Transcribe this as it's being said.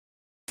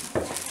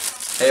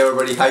Hey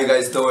everybody, how you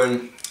guys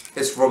doing?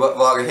 It's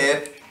Varga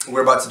here.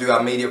 We're about to do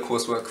our media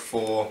coursework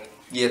for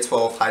Year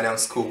 12 High Down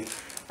School.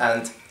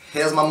 And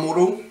here's my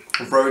model,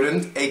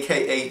 Roden,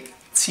 aka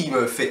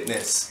Timo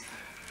Fitness.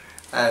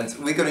 And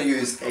we're going to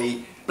use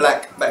a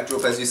black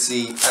backdrop as you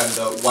see and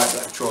a white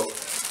backdrop,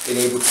 being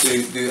able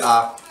to do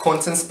our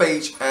contents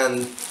page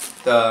and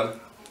the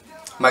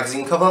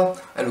magazine cover.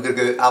 And we're going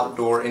to go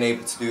outdoor and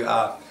able to do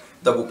our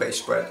double page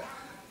spread.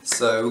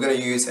 So we're going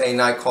to use a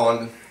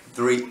Nikon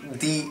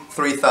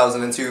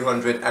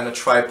D3200 and a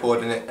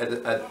tripod in it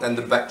and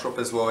the backdrop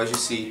as well. As you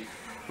see,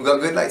 we've got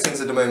good lightings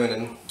at the moment,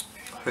 and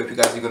hope you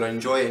guys are going to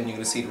enjoy it and you're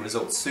going to see the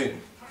results soon.